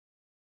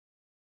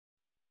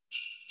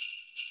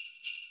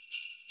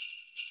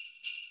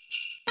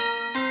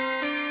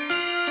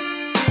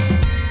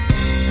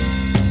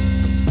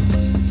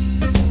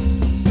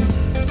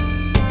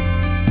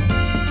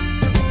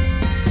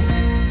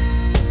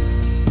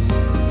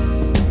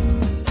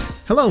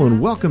Hello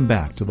and welcome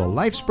back to the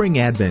Lifespring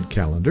Advent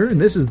Calendar, and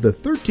this is the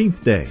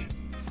 13th day.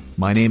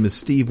 My name is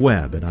Steve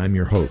Webb, and I'm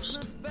your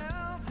host.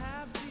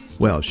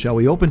 Well, shall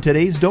we open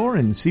today's door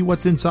and see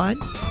what's inside?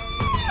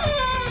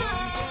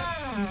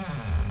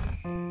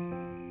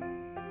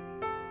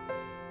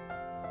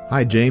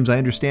 Hi, James. I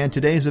understand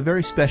today is a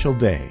very special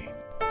day.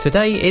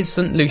 Today is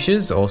St.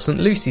 Lucia's or St.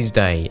 Lucy's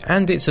Day,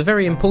 and it's a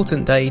very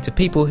important day to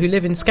people who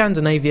live in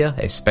Scandinavia,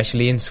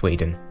 especially in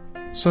Sweden.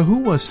 So who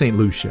was St.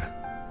 Lucia?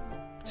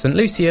 St.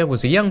 Lucia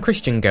was a young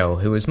Christian girl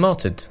who was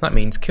martyred, that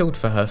means killed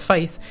for her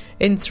faith,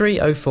 in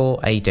 304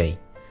 AD.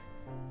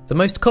 The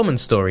most common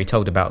story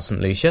told about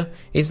St. Lucia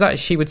is that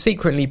she would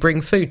secretly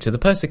bring food to the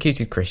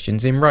persecuted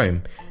Christians in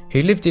Rome,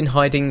 who lived in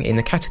hiding in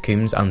the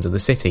catacombs under the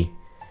city.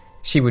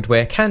 She would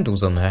wear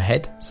candles on her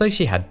head, so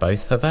she had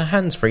both of her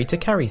hands free to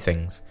carry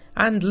things.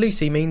 And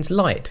Lucy means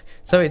light,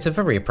 so it's a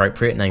very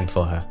appropriate name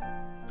for her.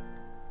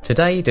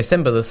 Today,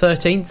 December the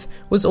 13th,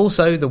 was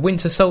also the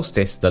winter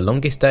solstice, the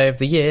longest day of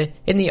the year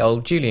in the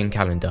old Julian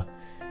calendar.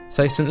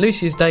 So St.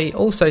 Lucia's Day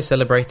also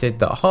celebrated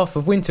that half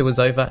of winter was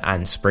over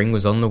and spring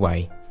was on the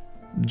way.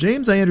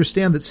 James, I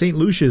understand that St.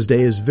 Lucia's Day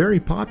is very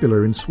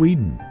popular in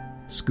Sweden.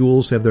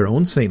 Schools have their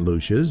own St.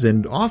 Lucias,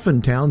 and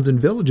often towns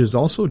and villages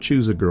also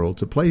choose a girl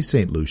to play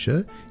St.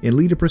 Lucia and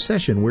lead a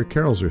procession where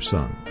carols are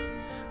sung.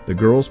 The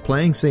girls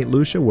playing St.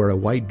 Lucia wear a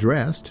white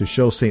dress to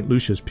show St.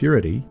 Lucia's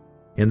purity,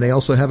 and they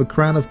also have a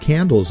crown of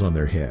candles on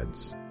their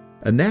heads.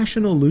 A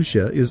national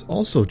Lucia is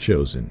also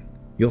chosen.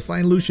 You'll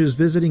find Lucias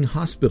visiting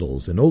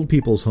hospitals and old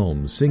people's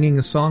homes, singing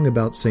a song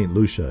about St.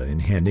 Lucia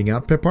and handing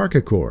out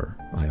pepparkakor.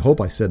 I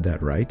hope I said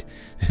that right.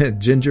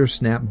 Ginger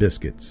snap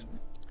biscuits.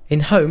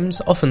 In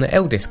homes, often the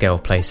eldest girl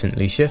plays St.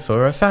 Lucia for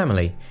her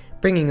family,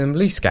 bringing them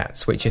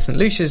luskats, which are St.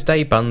 Lucia's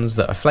Day buns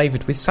that are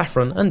flavoured with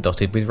saffron and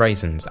dotted with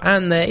raisins,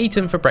 and they're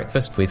eaten for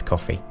breakfast with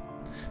coffee.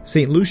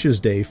 St.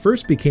 Lucia's Day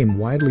first became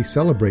widely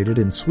celebrated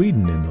in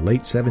Sweden in the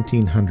late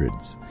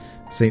 1700s.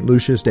 St.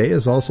 Lucia's Day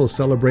is also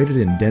celebrated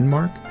in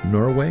Denmark,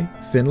 Norway,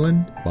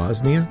 Finland,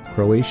 Bosnia,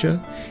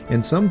 Croatia,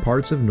 and some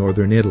parts of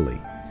northern Italy.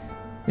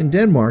 In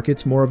Denmark,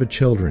 it's more of a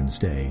children's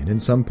day, and in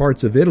some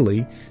parts of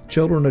Italy,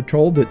 children are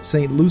told that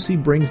St. Lucy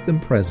brings them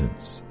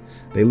presents.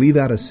 They leave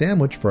out a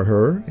sandwich for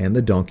her and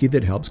the donkey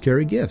that helps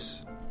carry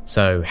gifts.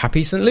 So,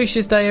 happy St.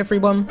 Lucia's Day,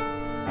 everyone!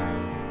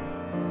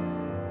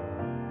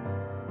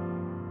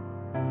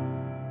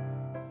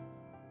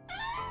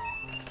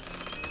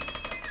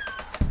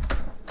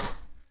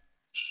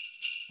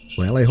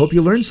 Well, I hope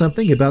you learned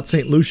something about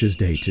St. Lucia's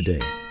Day today.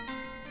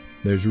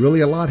 There's really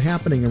a lot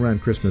happening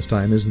around Christmas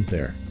time, isn't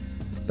there?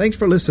 Thanks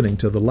for listening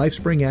to the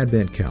Lifespring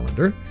Advent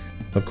Calendar.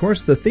 Of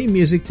course, the theme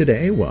music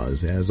today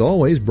was, as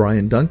always,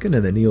 Brian Duncan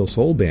and the Neil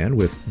Soul Band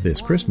with This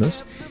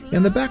Christmas,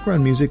 and the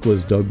background music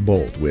was Doug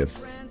Bolt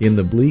with In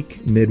the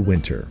Bleak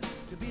Midwinter.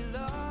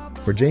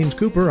 For James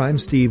Cooper, I'm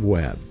Steve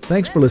Webb.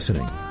 Thanks for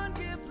listening.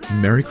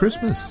 Merry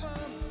Christmas!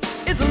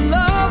 It's a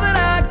love that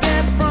I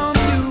get from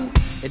you.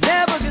 It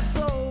never gets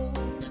old.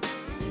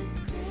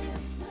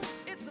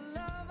 It's a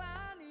love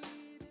I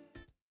need.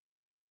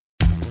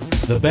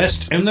 The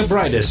best and the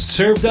brightest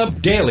served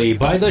up daily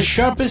by the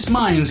sharpest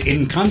minds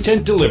in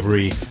content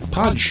delivery,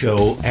 pod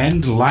show,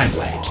 and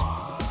limelight.